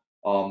that,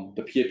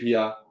 the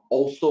PAPR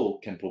also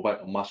can provide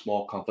a much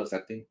more comfort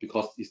setting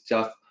because it's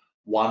just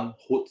one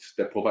hood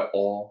that provide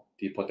all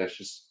the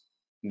protections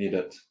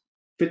needed.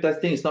 Fit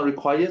testing is not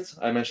required.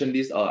 I mentioned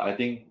this I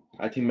think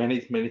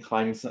many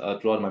times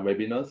throughout my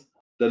webinars.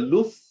 The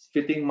loose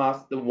fitting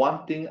mask, the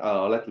one thing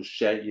I'd like to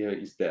share here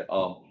is that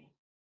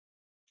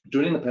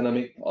during the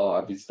pandemic,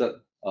 I visited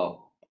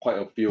quite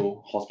a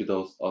few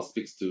hospitals,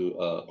 speaks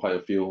to quite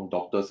a few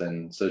doctors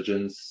and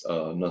surgeons,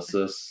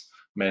 nurses,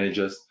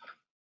 managers.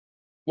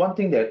 One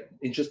thing that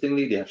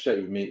interestingly they have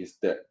shared with me is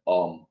that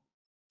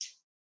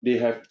they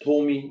have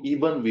told me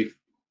even with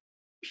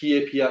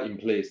PAPR in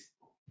place,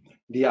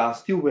 they are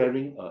still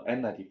wearing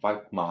an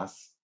N95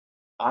 mask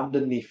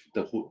underneath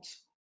the hood.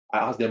 I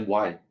asked them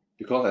why,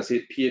 because I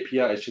said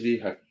PAPR actually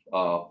have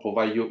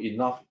provide you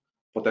enough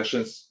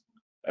protections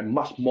and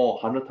much more,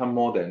 100 times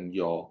more than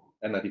your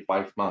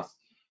N95 mask.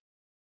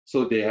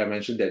 So they have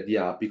mentioned that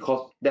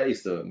because that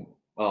is the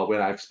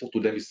when I spoke to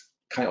them, it's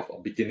kind of a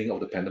beginning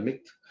of the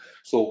pandemic.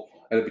 So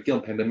at the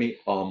beginning of the pandemic,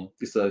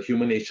 it's a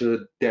human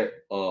nature that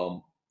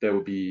there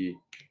will be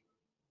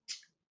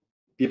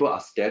people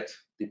are scared,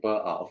 people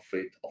are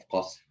afraid, of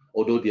course.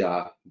 Although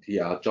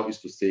their job is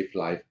to save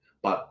life,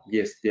 but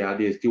yes,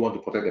 they still want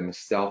to protect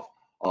themselves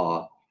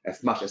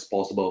as much as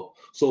possible.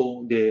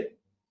 So they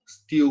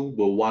still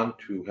will want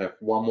to have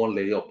one more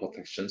layer of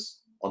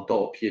protections on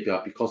top of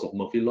PAPR because of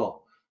Murphy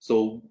law.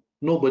 So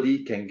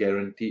nobody can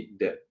guarantee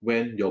that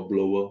when your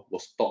blower will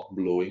stop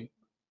blowing,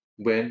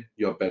 when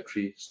your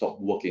battery stop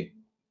working.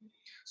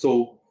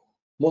 So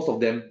most of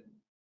them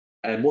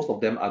most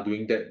of them are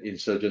doing that in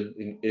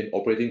in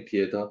operating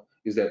theater,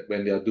 is that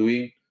when they are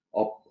doing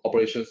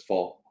operations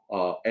for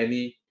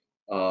any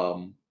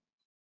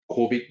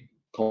COVID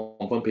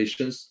confirmed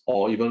patients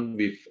or even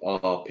with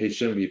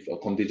patient with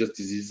contagious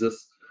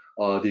diseases,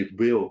 they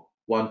will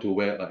want to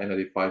wear an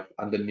N95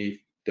 underneath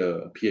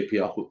the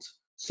PAPR hood.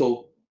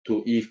 So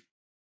if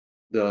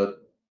the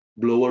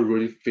blower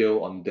really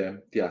fail on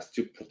them, they are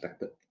still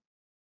protected.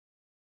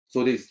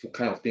 So this is the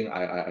kind of thing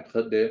I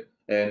heard there.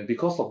 And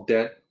because of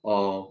that,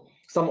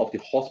 some of the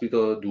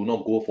hospitals do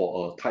not go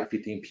for a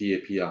tight-fitting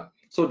PAPR.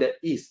 So there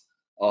is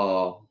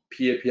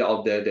PAPR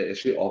out there that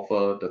actually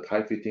offer the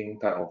tight-fitting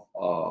type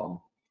of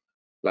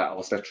like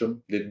our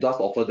Spectrum. They does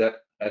offer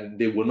that, and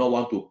they will not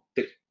want to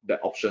take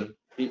that option.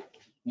 Due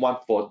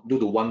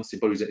to one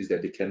simple reason is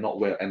that they cannot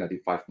wear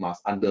N95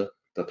 mask under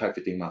the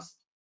tight-fitting mask.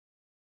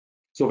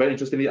 So very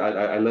interestingly,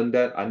 I learned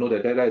that. I know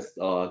that is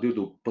due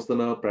to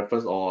personal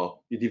preference or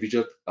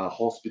individual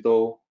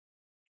hospital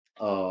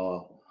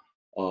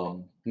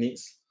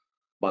needs,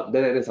 but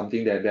that is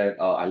something that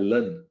I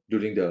learned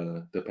during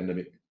the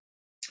pandemic.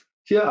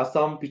 Here are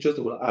some pictures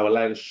I would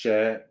like to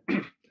share.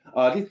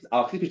 These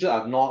pictures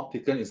are not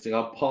taken in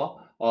Singapore.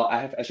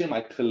 I have actually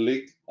my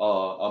colleague,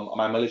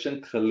 my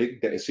Malaysian colleague,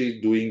 that actually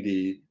doing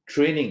the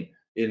training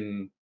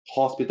in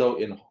hospital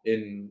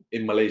in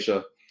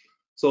Malaysia.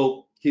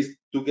 So he's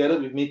together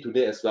with me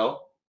today as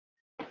well.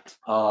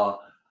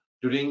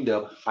 during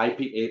the high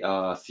peak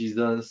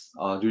seasons,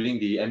 during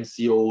the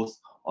MCOs,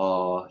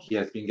 he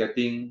has been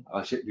getting.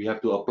 We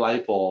have to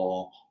apply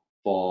for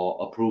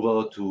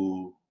approval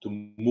to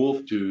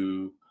move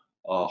to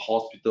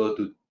hospital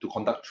to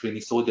conduct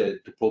training, so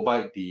that to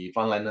provide the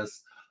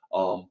frontliners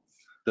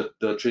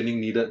the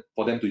training needed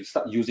for them to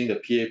start using the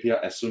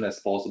PAPR as soon as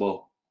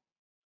possible.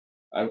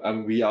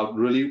 And we are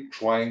really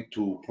trying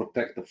to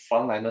protect the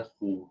frontliners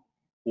who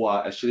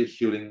are actually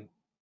healing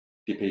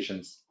the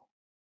patients.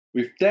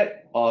 With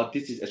that,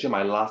 this is actually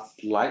my last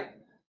slide.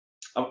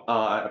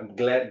 I'm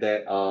glad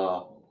that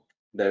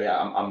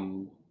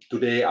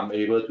today I'm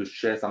able to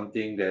share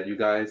something that you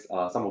guys,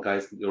 some of you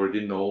guys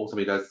already know, some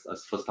of you guys are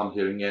first time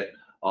hearing it.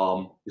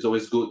 It's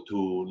always good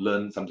to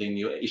learn something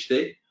new each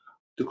day.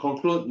 To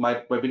conclude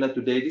my webinar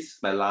today, this is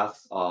my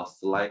last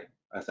slide.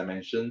 As I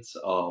mentioned,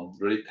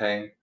 really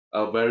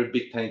a very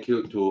big thank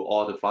you to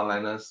all the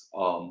frontliners,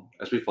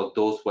 especially for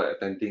those who are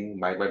attending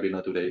my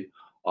webinar today.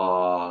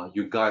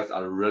 You guys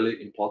are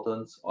really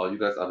important. You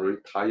guys are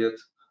really tired.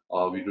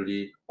 We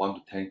really want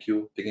to thank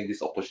you, taking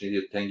this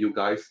opportunity to thank you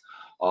guys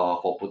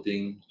for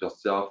putting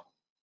yourself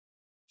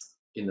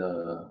in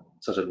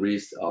such a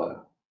risk,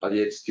 but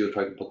yet still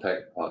try to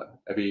protect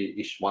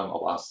each one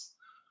of us.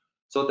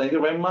 So thank you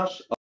very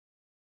much.